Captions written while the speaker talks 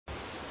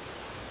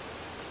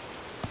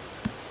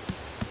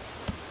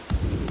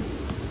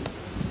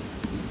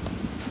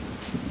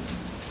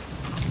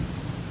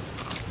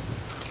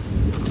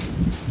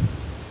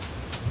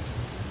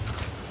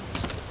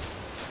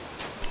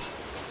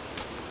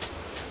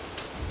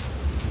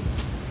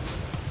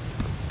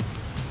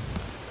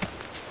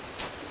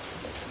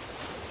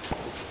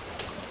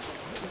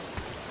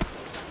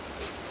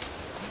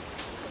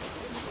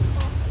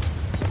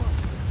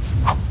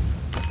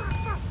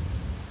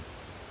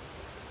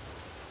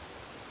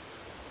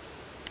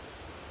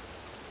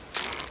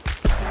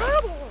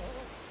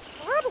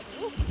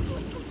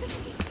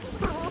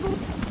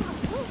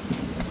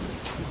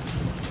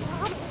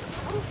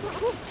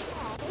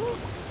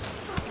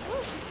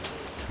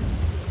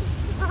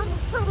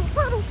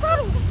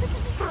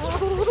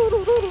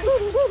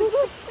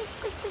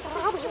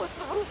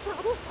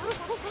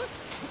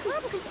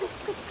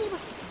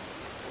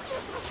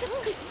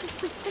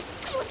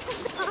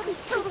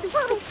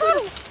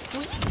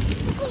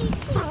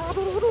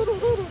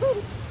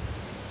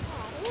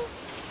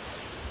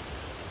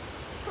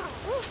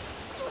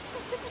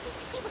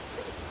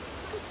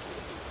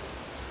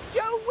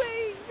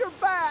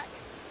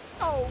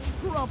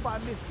yourself. I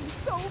miss you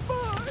so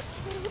much.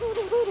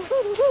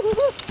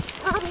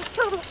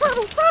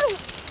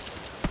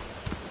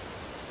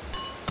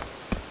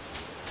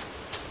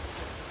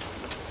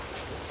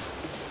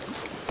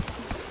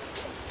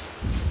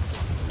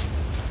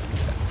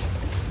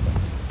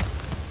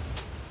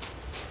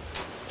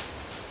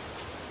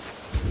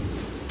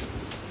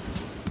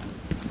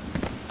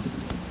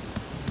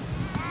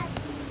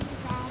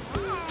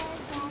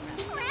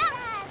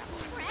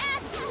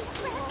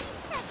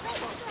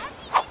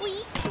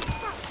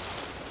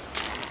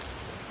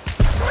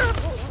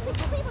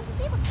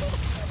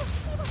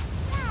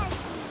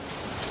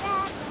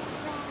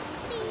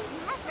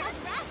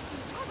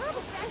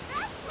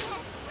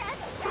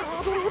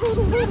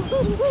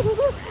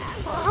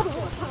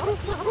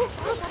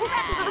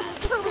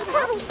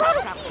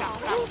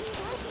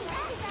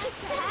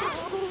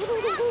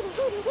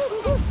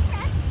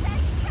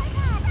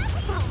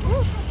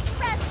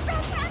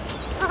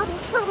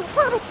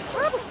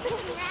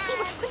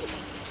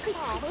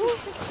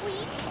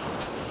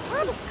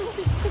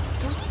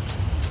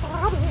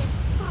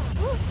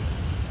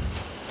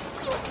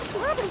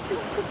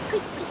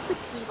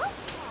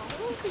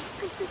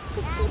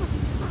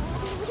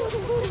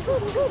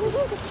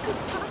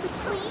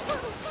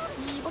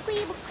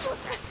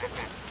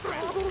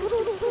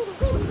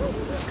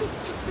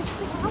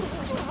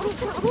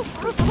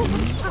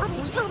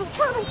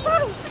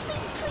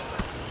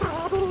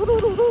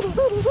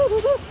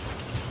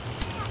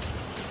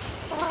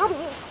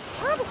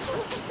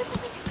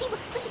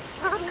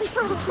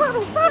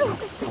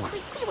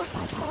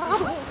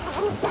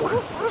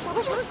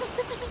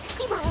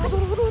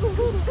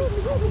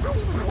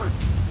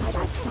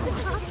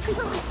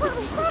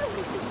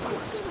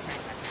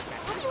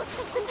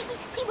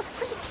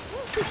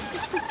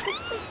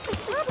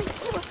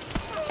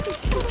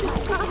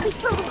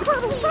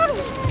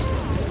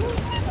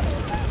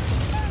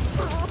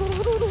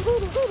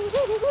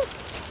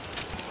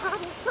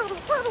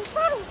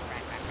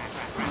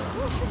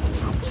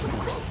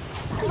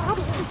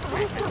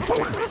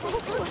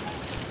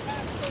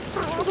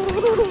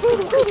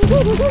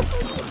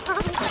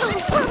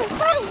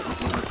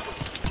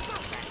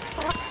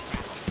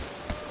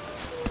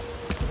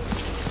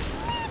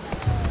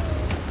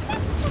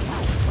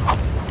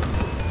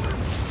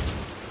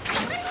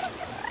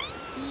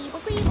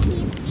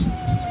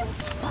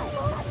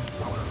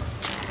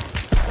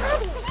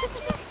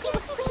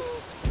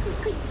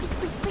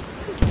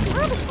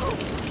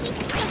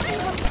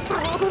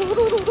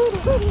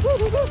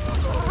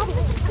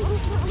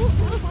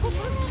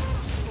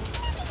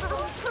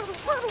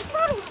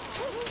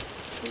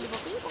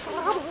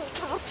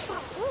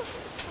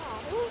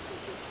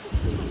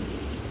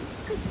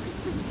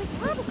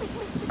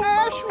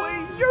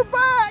 Ashley, you're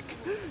back!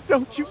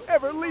 Don't you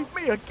ever leave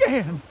me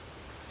again!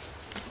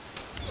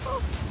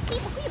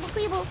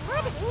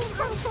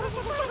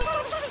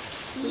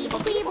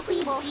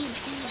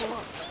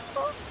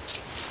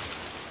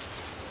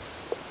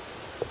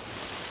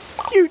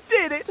 You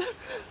did it!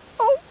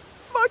 Oh,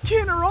 my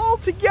kin are all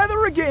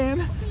together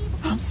again!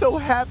 I'm so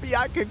happy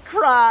I could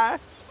cry.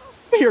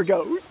 Here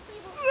goes.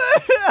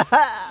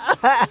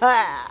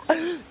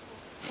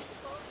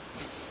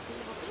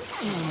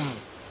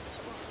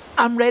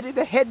 I'm ready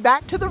to head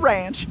back to the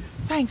ranch.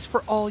 Thanks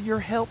for all your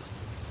help.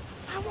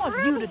 I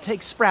want you to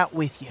take Sprout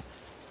with you.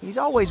 He's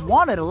always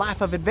wanted a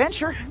life of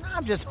adventure, and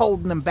I'm just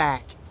holding him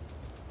back.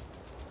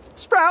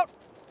 Sprout,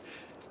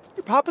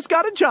 your papa's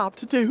got a job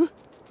to do.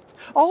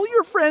 All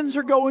your friends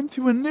are going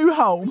to a new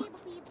home.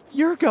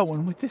 You're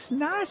going with this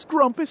nice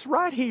grumpus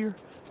right here.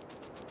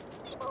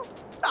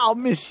 I'll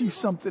miss you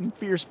something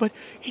fierce, but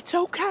it's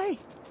okay.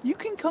 You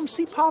can come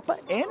see Papa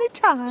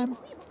anytime.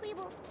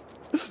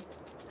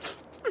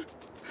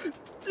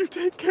 You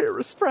take care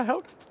of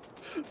Sprout,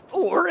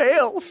 or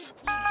else.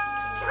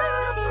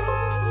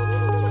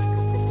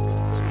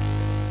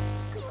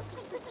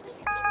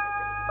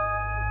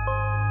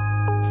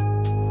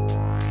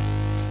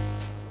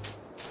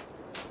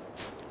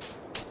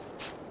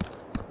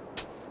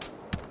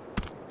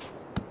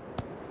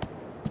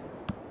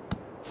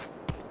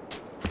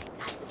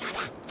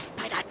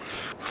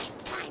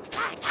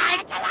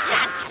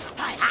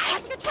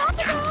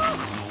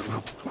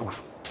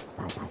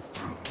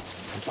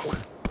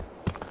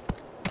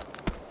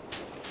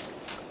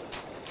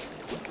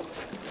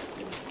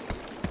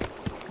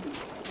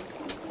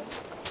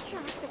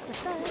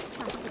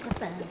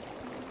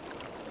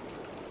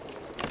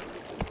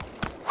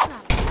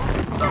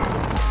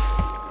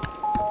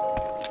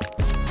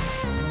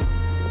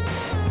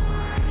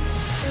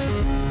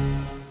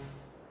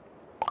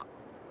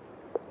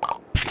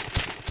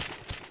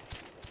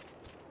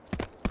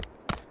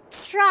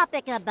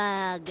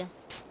 Bug.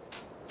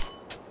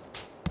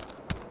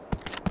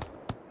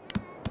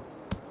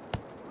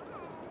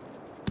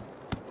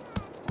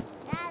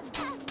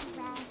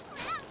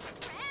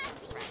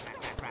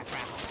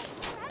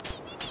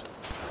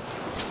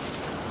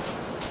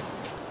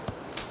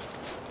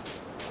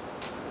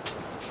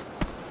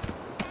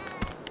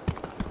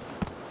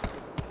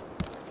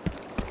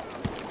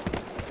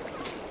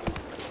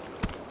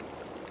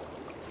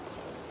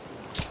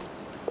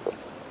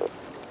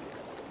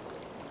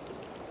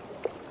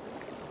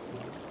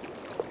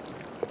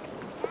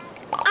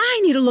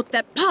 I need a look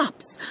that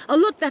pops, a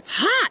look that's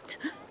hot.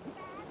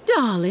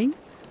 Darling,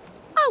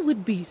 I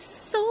would be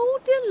so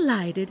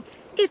delighted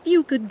if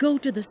you could go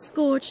to the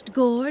Scorched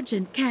Gorge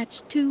and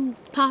catch 2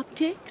 pop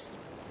ticks.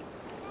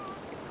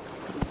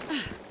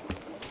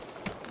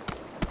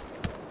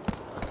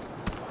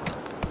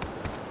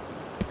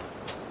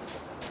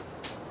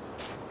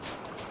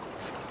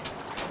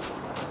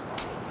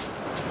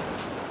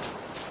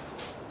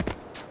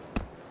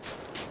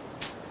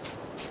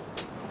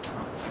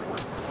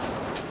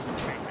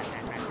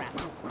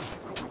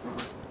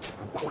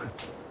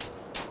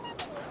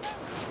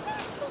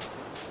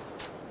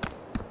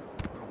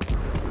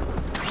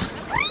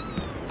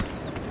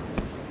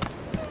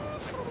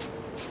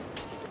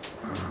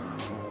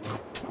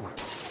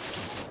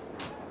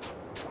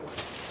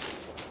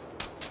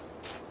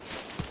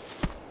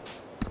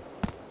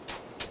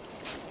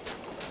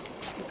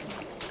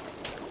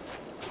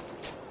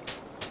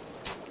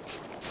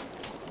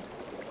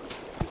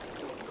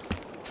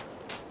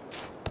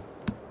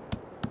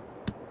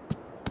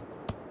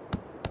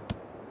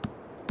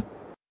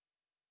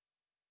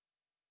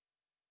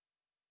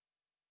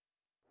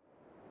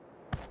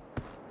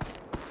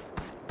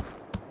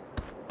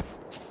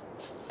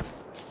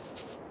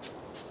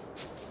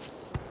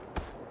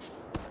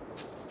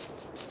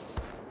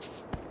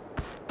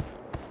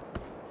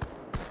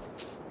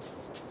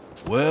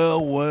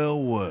 Well,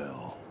 well,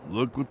 well.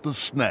 Look what the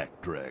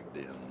snack dragged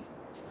in.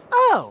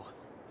 Oh,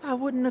 I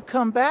wouldn't have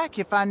come back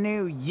if I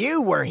knew you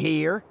were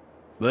here.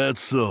 That's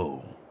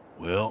so.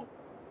 Well,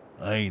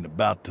 I ain't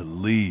about to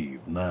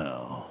leave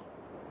now.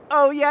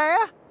 Oh,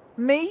 yeah?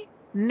 Me?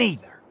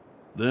 Neither.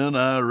 Then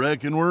I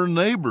reckon we're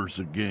neighbors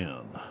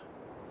again.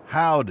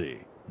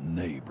 Howdy,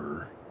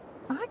 neighbor.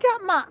 I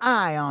got my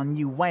eye on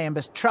you,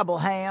 Wambus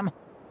Troubleham.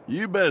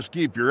 You best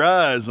keep your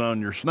eyes on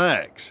your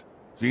snacks.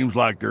 Seems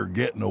like they're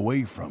getting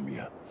away from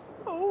you.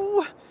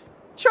 Oh,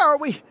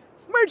 Charlie,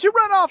 where'd you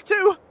run off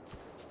to?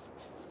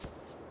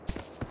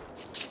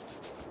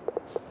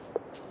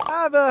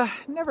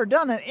 I've never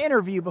done an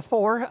interview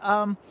before.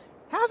 How's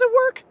it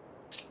work?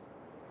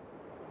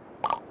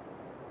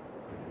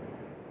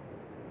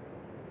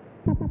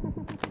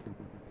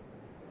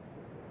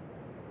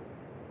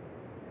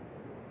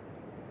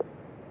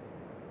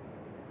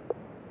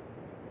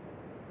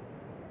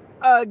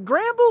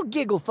 Gramble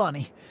Giggle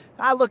Funny.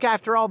 I look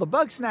after all the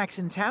Bugsnax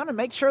in town and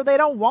make sure they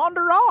don't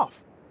wander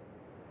off.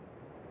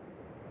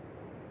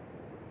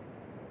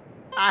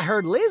 I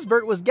heard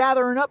Lizbert was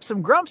gathering up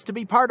some grumps to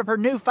be part of her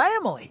new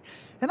family,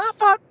 and I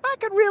thought I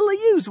could really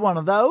use one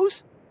of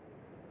those.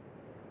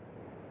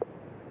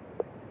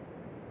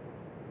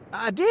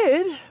 I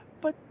did,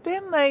 but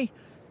then they...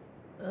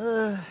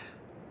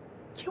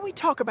 Can we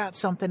talk about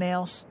something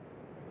else?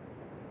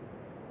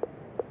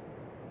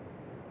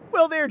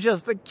 Well, they're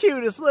just the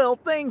cutest little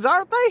things,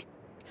 aren't they?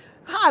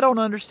 I don't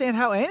understand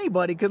how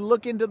anybody could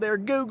look into their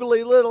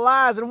googly little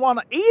eyes and want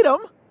to eat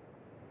them.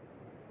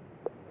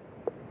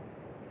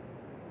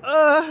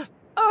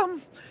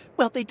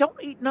 Well, they don't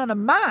eat none of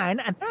mine,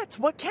 and that's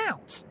what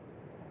counts.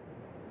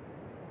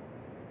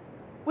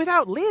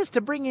 Without Liz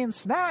to bring in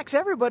snacks,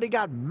 everybody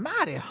got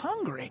mighty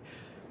hungry.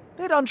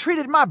 They done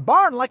treated my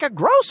barn like a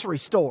grocery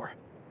store.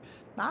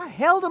 I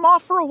held them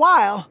off for a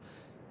while,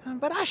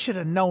 but I should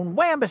have known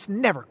Wambus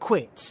never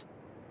quits.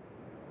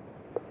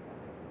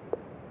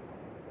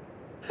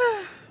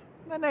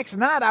 The next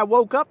night, I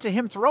woke up to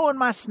him throwing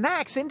my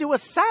snacks into a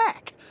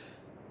sack.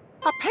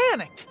 I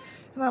panicked,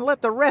 and I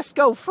let the rest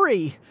go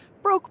free.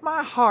 Broke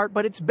my heart,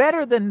 but it's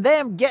better than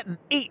them getting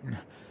eaten.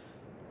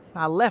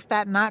 I left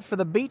that night for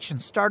the beach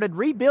and started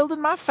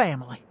rebuilding my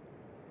family.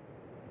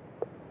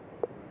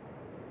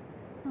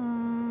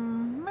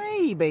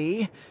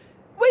 Maybe.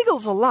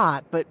 Wiggles a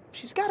lot, but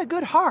she's got a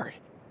good heart.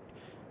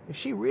 If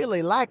she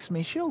really likes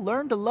me, she'll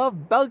learn to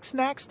love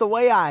Bugsnax the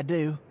way I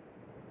do.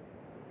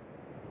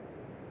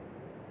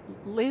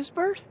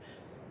 Lizbert?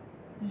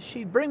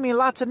 She'd bring me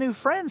lots of new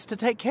friends to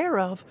take care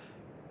of.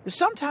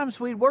 Sometimes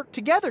we'd work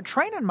together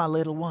training my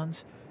little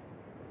ones.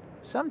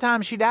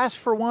 Sometimes she'd ask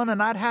for one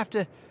and I'd have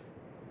to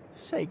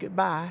say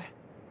goodbye.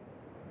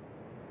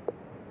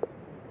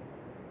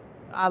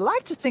 I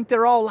like to think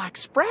they're all like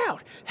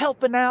Sprout,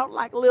 helping out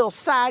like little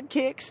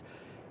sidekicks.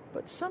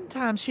 But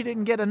sometimes she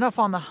didn't get enough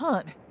on the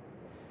hunt.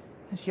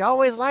 And she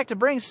always liked to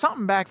bring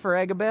something back for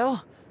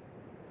Eggabell.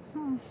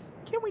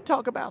 Can we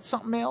talk about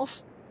something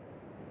else?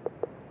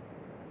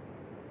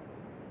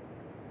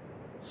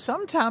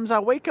 Sometimes I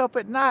wake up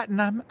at night and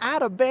I'm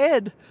out of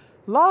bed,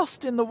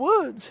 lost in the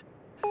woods.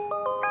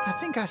 I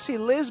think I see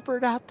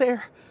Lizbert out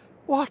there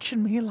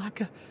watching me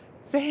like a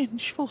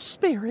vengeful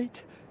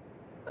spirit.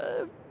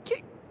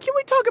 Can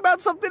we talk about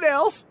something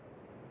else?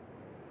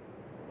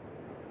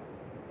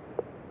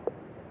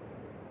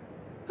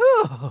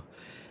 Whew.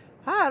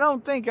 I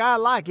don't think I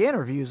like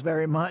interviews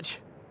very much.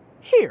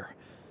 Here,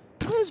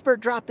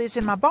 Lizbert dropped this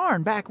in my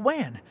barn back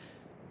when.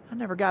 I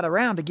never got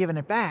around to giving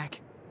it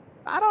back.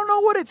 I don't know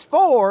what it's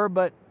for,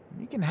 but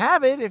you can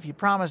have it if you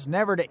promise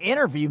never to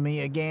interview me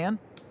again.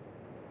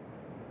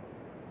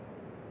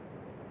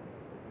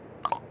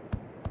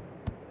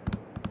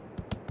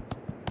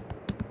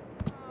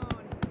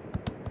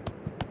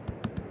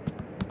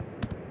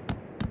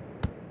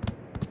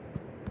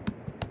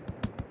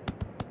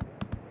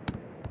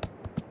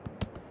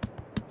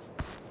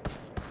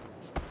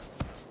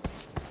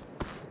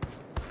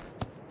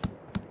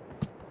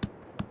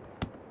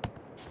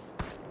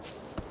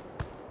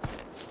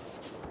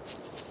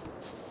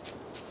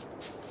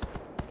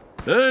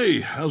 Hey,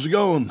 how's it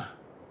going?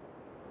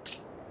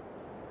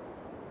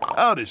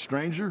 Howdy,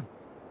 stranger.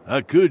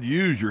 I could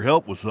use your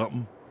help with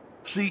something.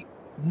 See,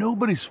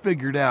 nobody's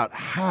figured out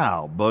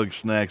how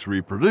Bugsnax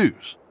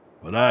reproduce,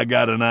 but I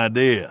got an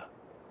idea.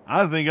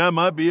 I think I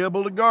might be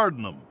able to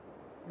garden them.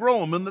 Grow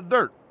them in the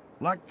dirt,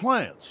 like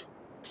plants.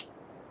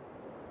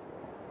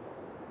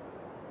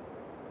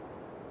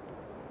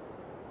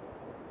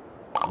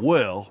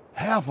 Well,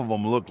 half of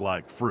them look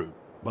like fruit,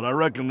 but I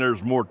reckon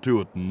there's more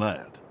to it than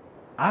that.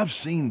 I've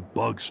seen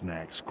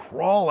Bugsnax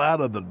crawl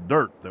out of the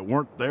dirt that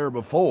weren't there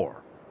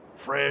before,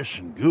 fresh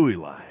and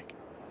gooey-like.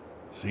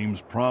 Seems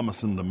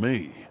promising to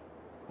me.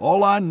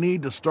 All I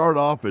need to start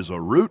off is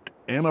a root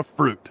and a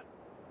fruit.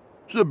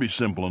 Should be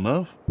simple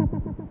enough.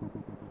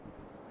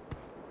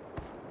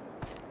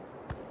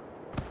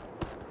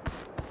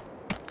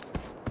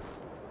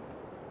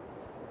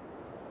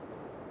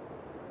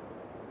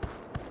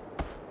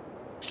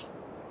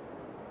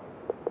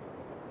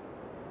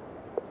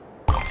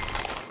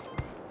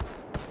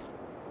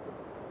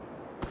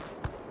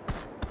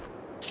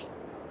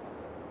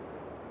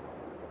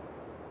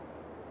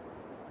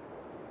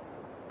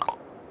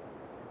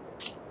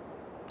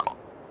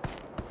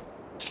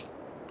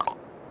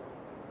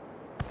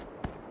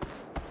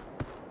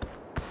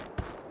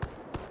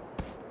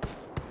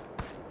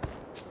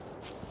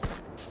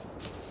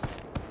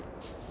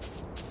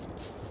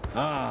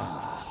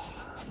 Ah,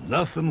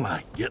 nothing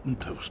like getting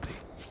toasty.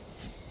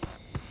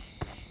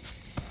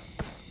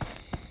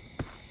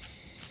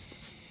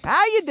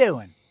 How you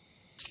doing?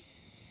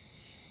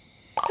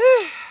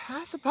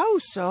 I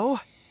suppose so.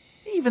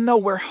 Even though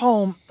we're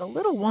home, the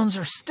little ones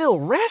are still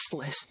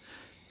restless.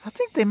 I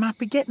think they might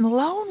be getting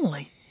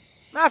lonely.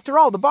 After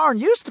all, the barn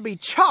used to be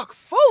chock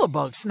full of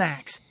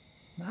Bugsnax.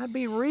 I'd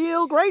be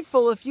real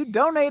grateful if you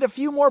donate a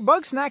few more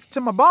Bugsnax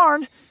to my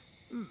barn.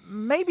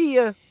 Maybe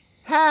a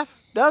half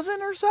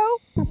dozen or so?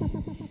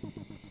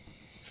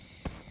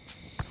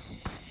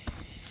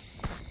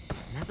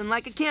 Nothing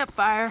like a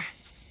campfire.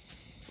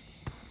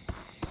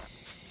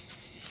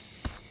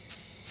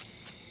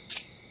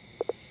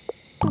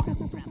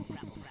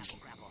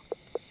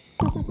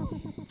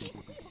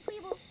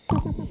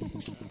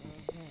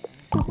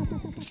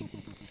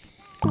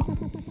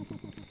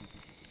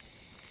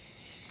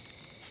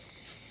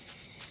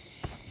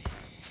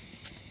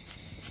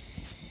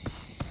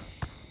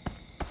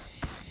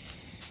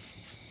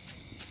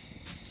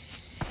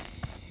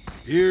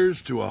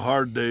 Here's to a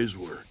hard day's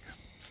work.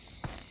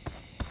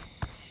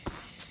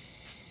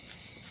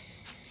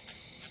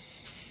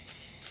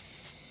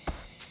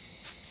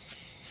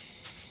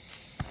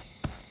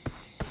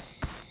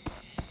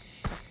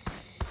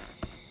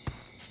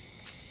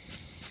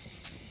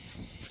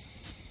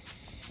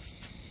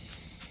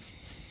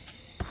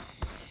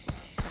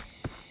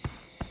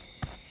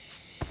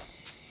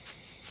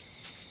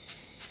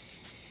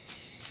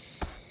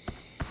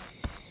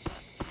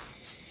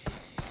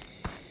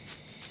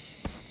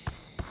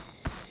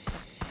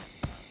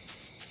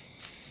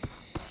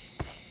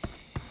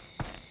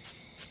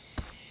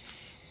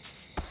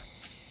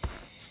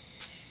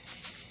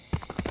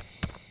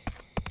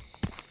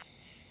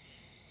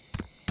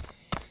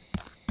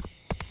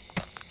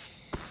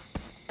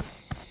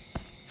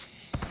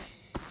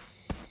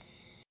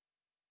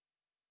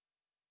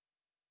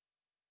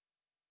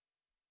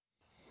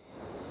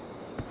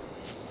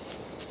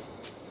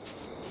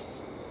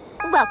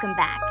 Welcome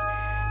back.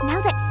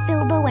 Now that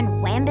Filbo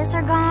and Wambus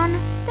are gone,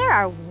 there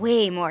are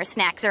way more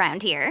snacks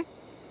around here.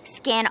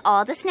 Scan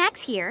all the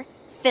snacks here,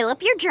 fill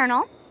up your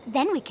journal,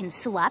 then we can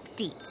swap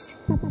deets.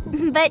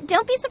 But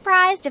don't be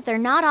surprised if they're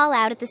not all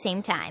out at the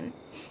same time.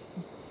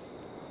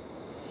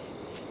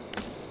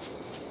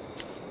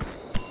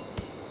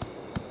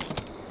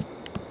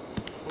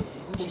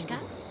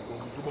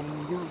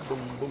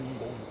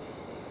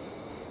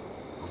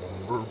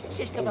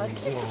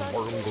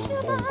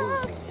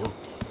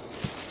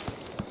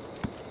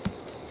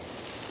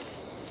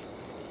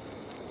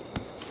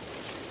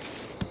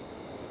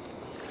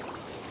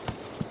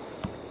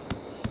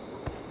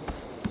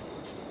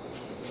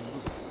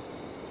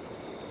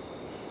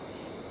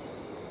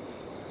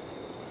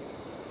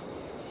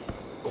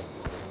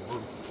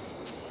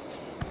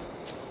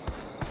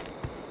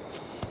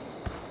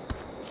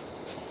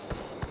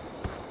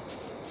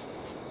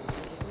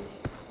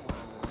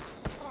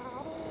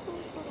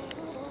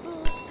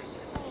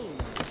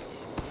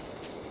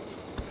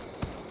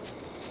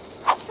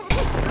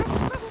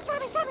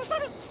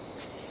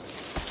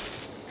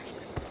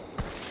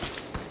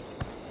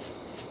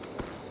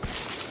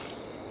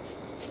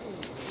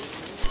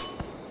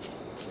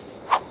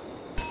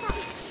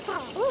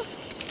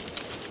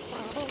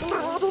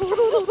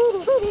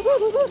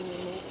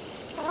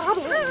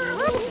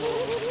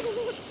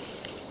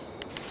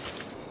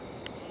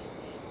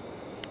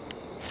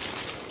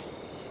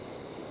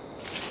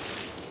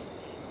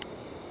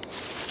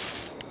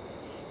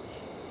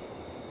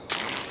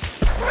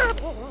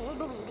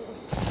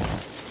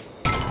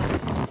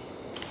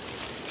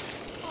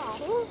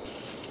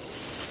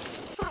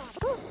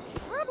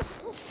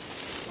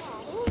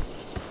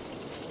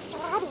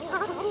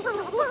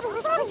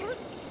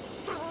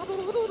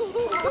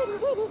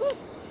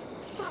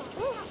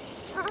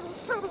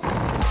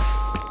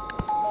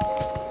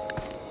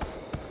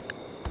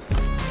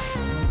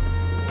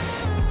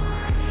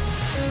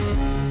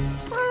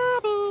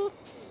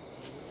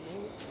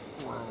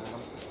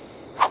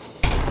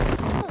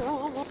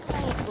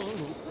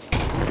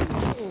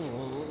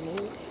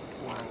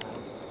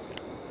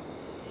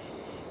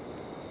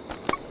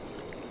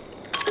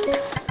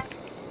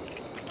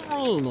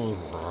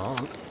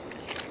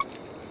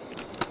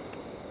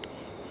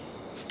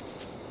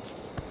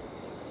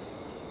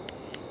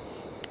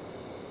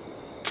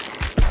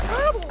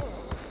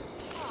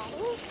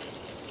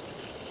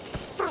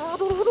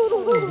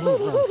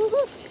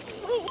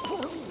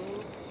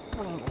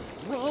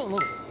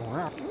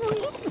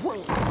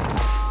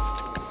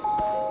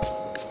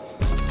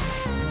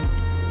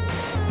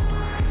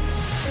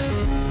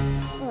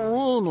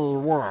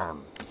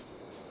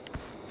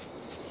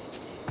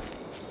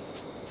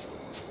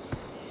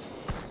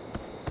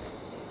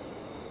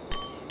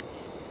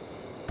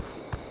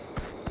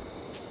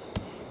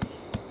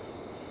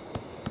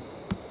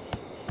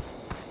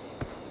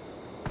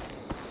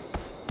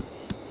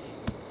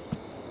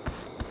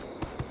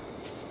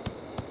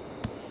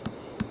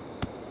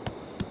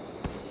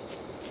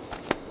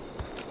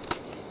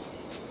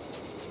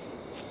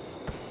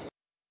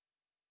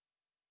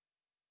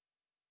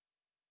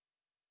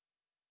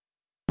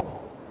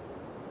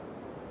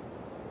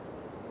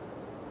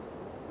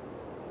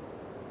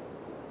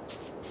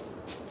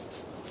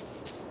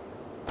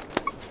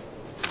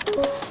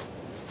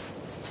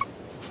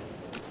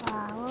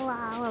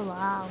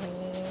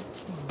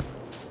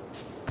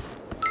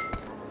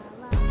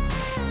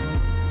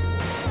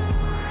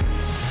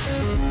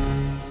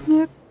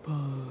 Snack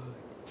bud.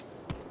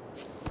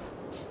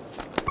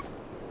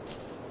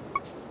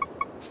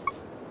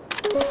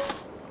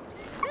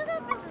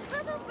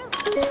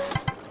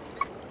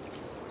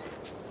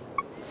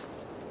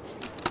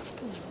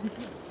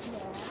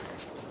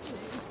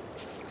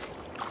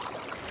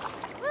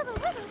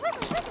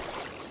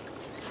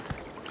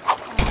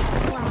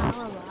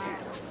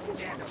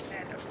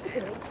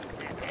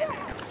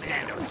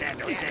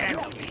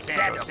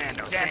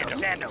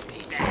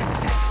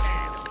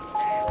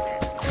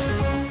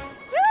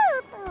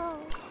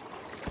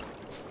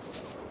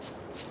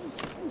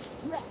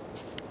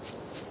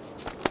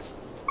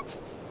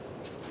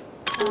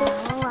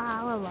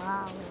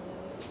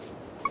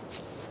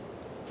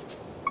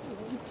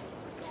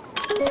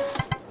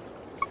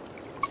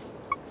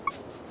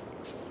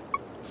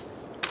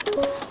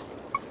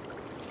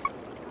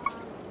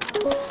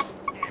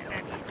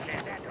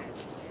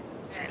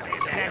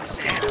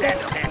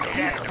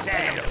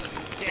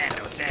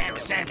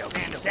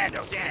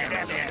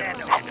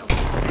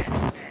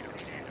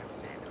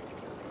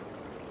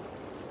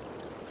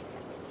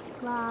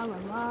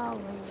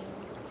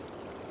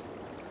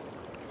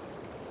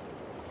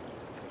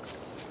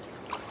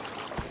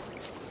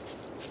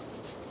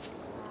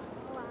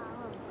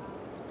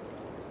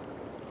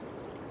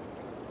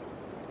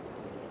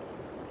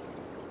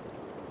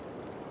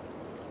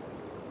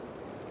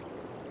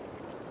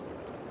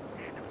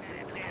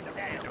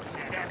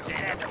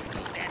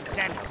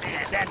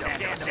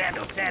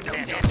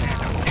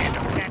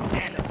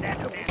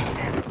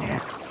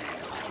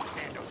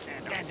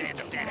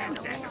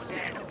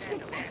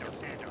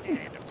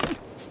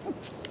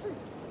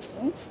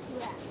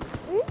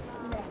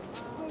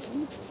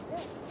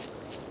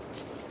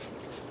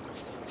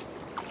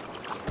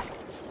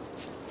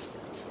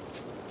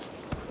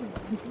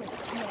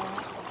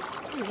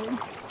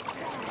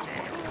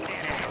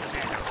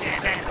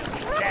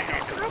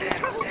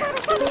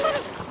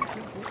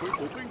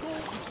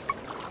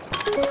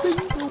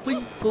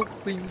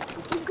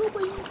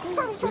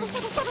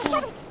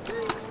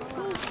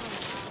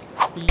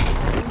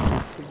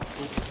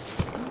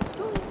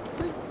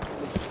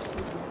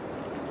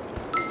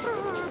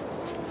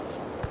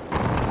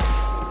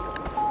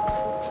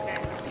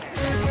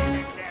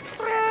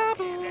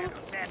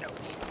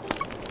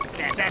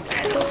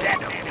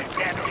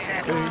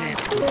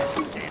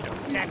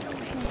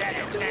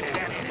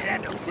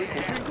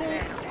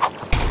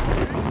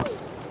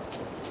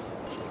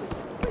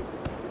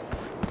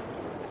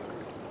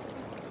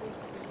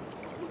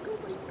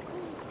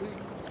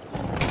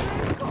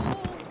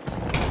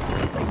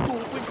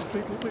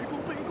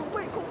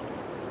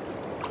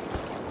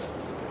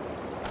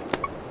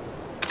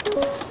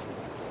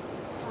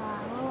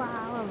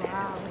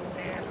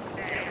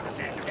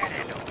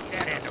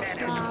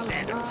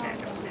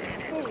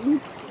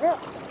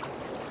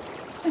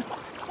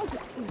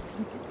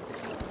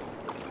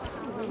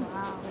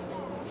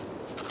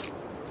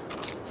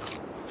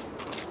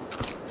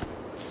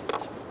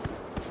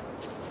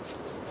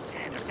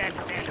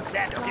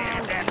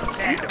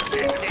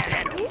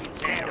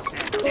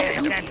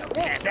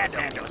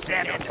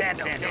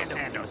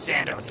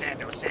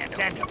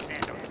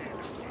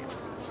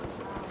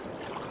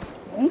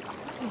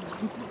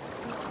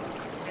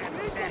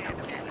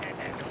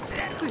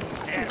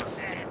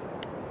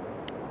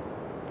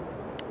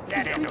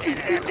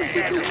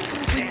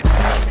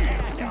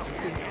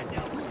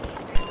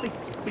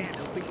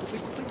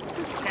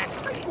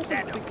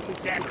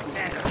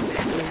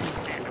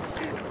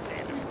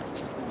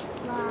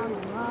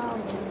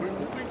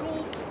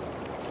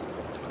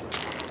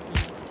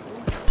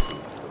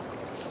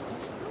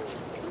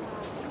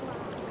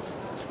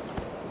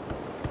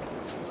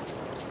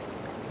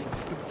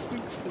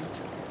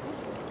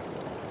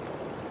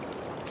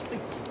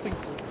 Bingo,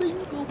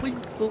 bingo,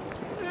 bingo,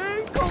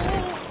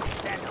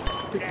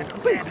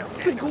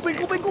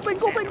 bingo, bingo,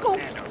 bingo,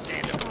 bingo.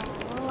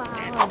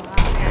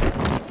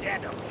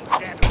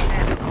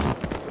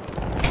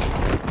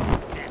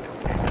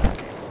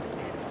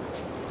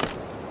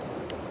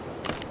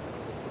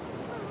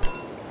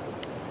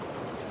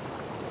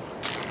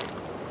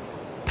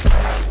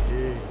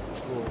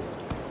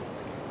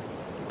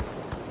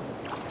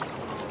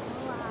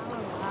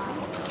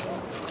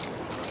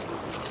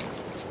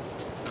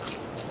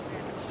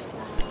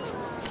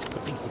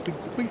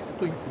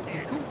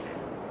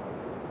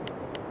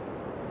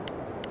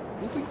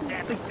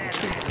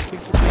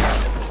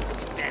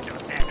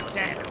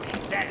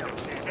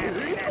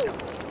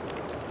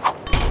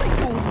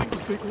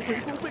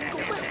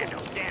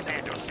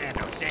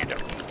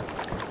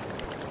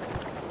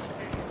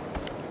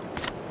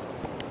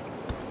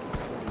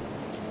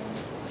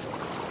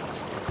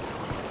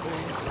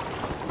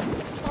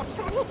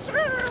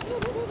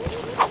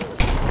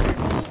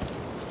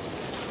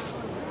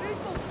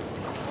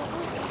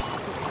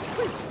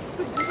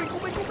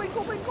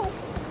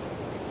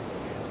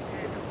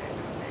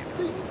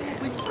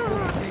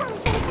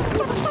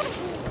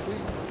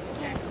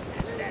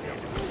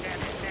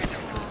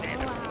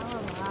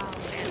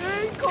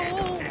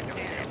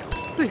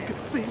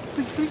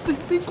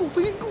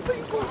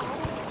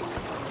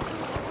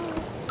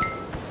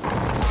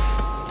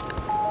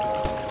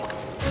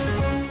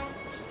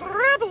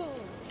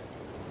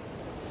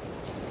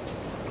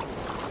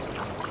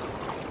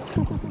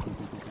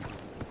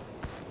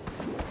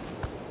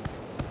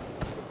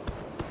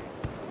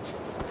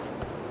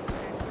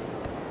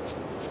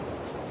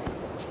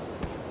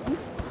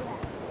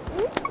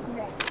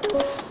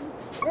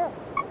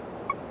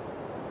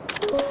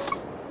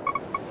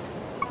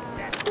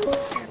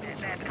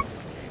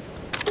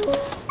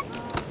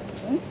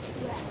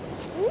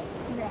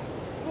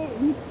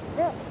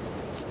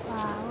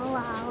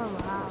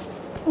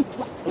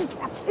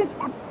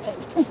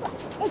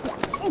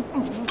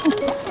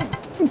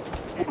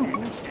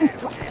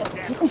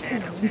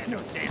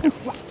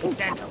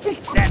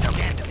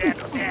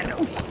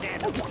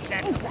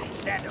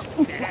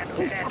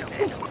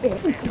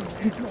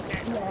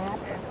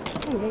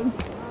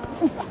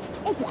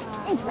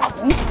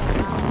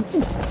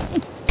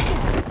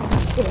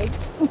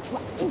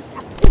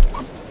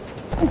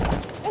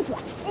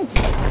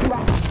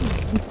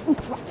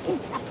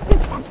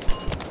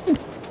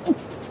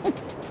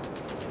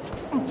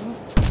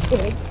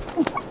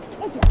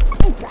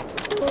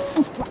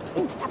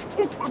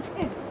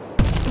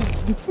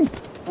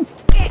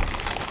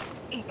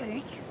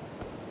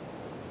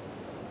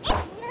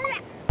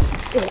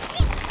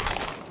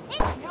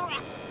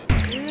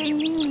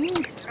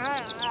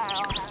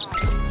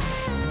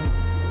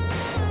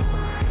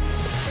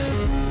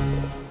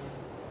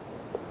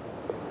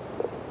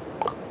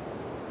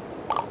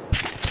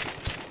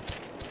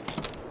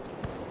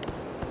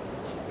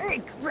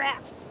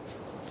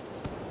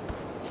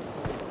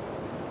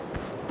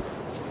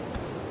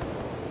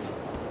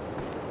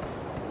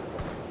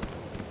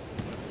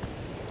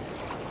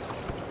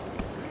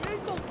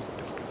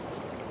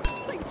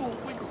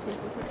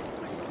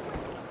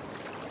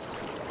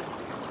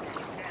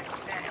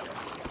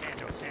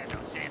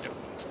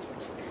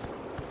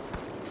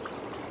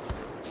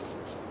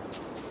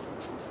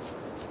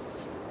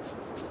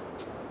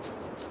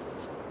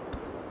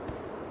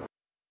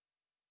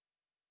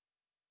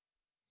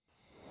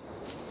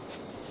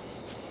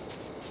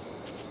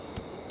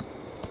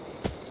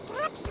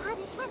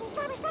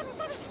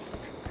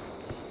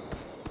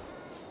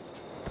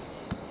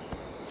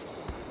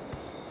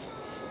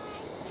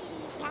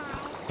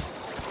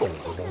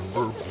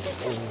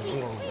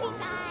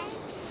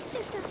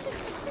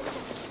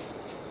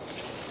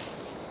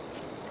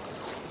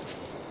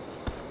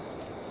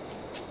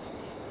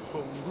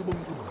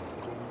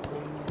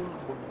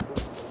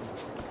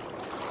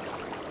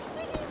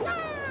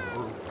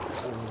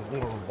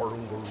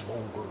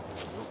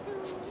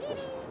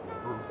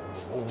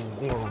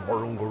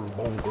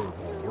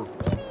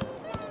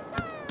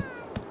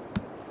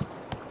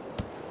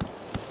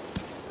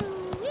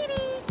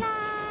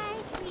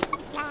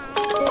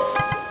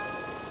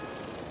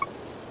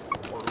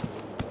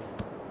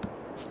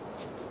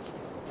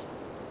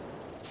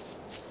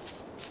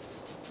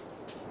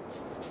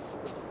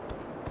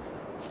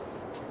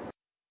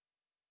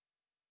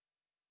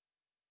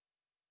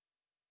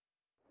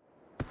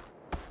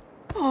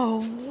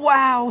 Oh,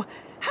 wow!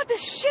 How'd the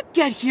ship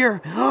get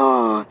here?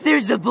 Oh,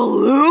 there's a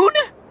balloon?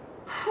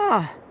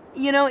 Huh.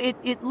 You know,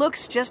 it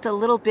looks just a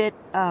little bit,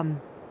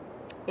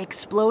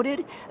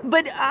 exploded,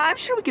 but I'm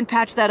sure we can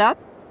patch that up,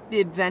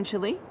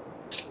 eventually.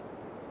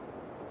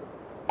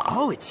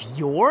 Oh, it's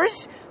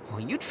yours? Well,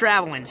 you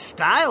travel in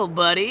style,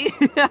 buddy.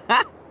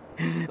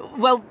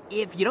 Well,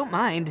 if you don't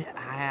mind,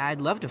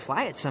 I'd love to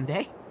fly it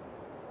someday.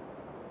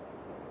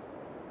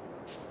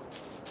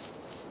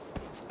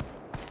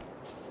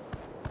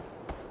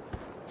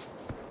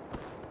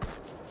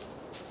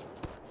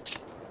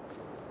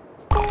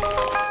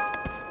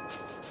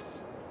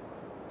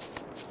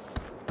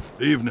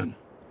 Evening.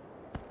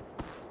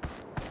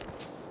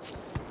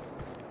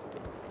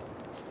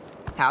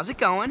 how's it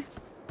going?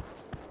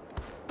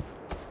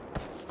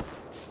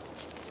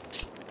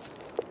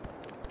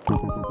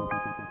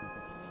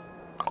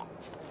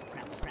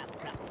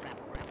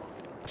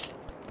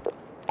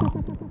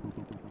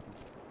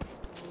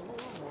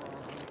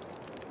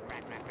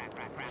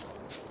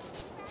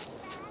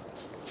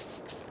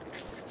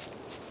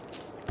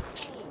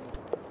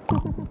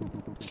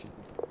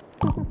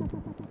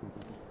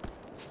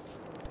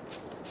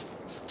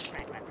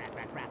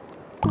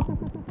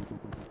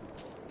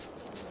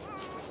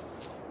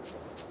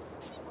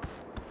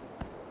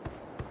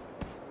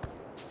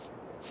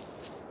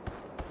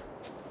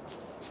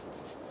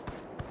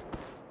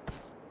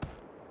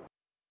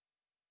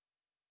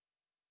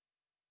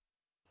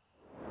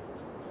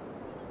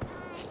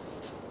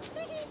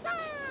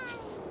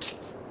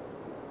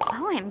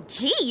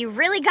 OMG, you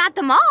really got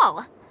them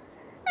all!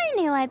 I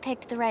knew I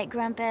picked the right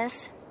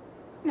Grumpus.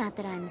 Not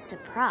that I'm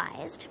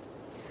surprised.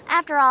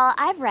 After all,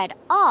 I've read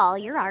all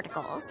your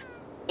articles.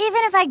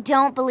 Even if I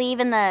don't believe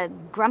in the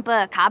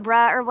Grumpa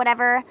Cabra or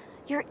whatever,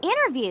 your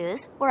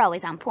interviews were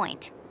always on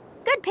point.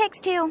 Good picks,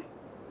 too.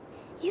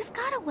 You've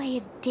got a way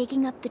of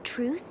digging up the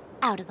truth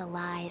out of the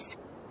lies.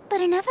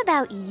 But enough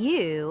about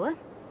you.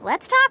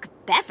 Let's talk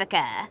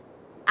Beffica.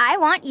 I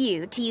want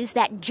you to use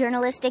that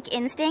journalistic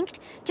instinct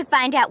to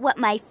find out what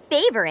my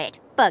favorite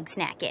bug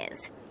snack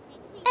is.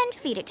 And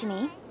feed it to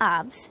me,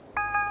 obvs.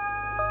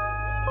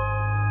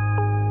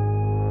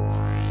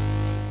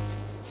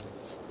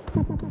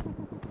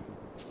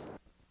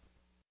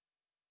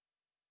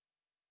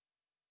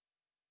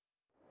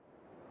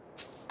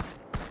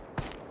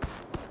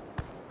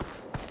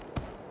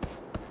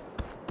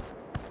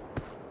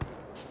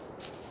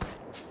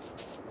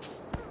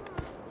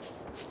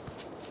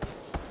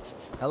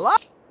 Hello?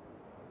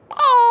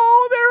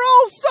 Oh, they're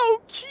all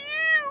so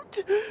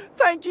cute!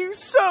 Thank you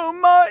so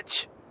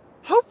much!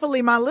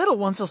 Hopefully my little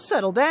ones will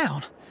settle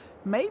down.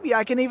 Maybe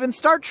I can even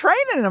start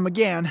training them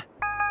again.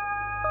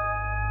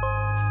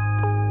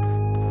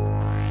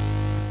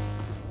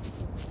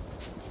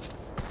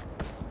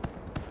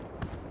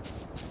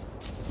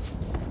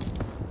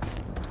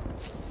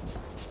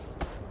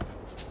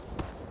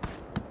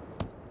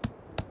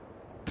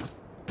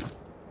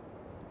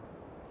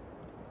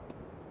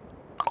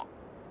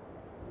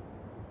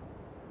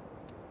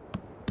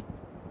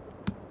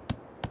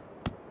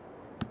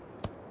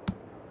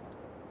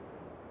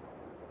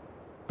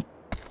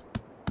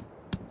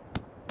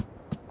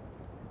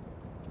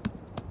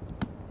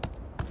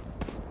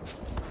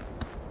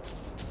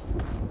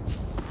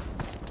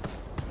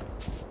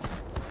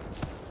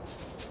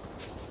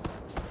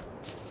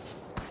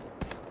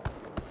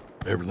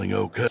 Everything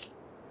okay?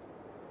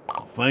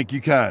 Thank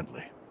you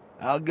kindly.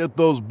 I'll get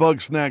those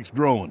Bugsnax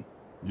growing.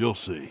 You'll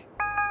see.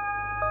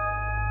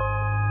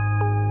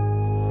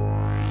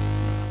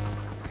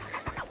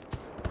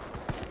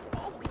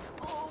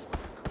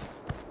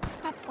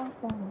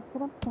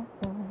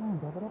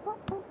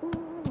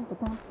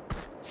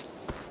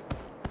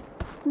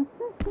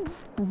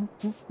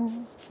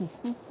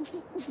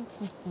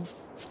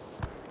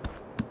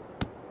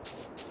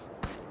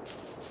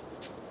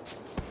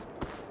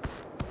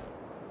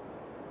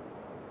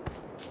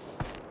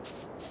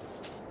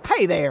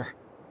 Hey there!